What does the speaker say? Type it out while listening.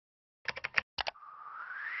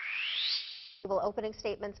Opening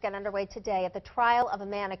statements get underway today at the trial of a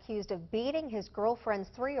man accused of beating his girlfriend's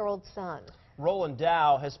 3-year-old son. Roland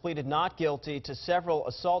Dow has pleaded not guilty to several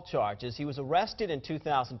assault charges. He was arrested in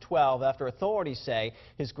 2012 after authorities say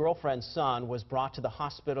his girlfriend's son was brought to the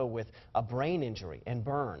hospital with a brain injury and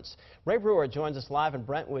burns. Ray Brewer joins us live in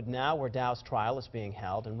Brentwood now, where Dow's trial is being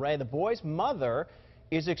held. And Ray, the boy's mother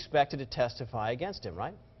is expected to testify against him,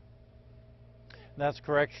 right? That's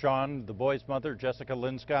correct, Sean. The boy's mother, Jessica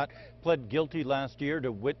Linscott, pled guilty last year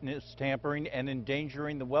to witness tampering and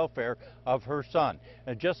endangering the welfare of her son.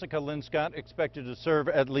 Jessica Linscott expected to serve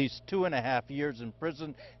at least 2.5 years in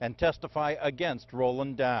prison and testify against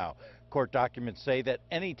Roland Dow. Court documents say that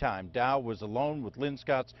anytime Dow was alone with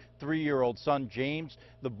Linscott's 3-year-old son, James,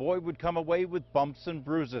 the boy would come away with bumps and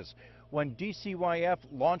bruises. When DCYF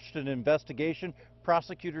launched an investigation,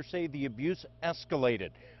 prosecutors say the abuse escalated.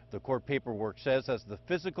 The court paperwork says as the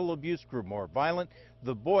physical abuse grew more violent,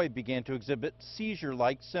 the boy began to exhibit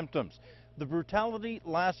seizure-like symptoms. The brutality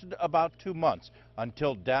lasted about 2 months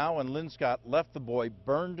until Dow and Linscott left the boy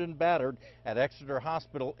burned and battered at Exeter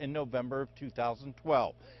Hospital in November of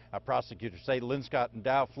 2012. Prosecutors say Linscott and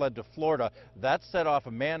Dow fled to Florida. That set off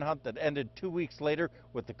a manhunt that ended 2 weeks later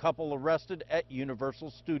with the couple arrested at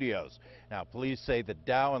Universal Studios. Now, police say that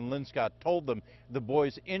Dow and Linscott told them the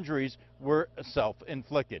boy's injuries were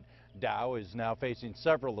self-inflicted. Dow is now facing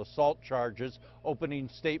several assault charges. Opening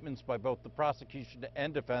statements by both the prosecution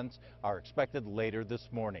and defense are expected later this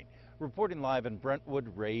morning. Reporting live in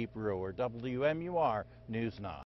Brentwood, Ray Brewer, WMUR News 9.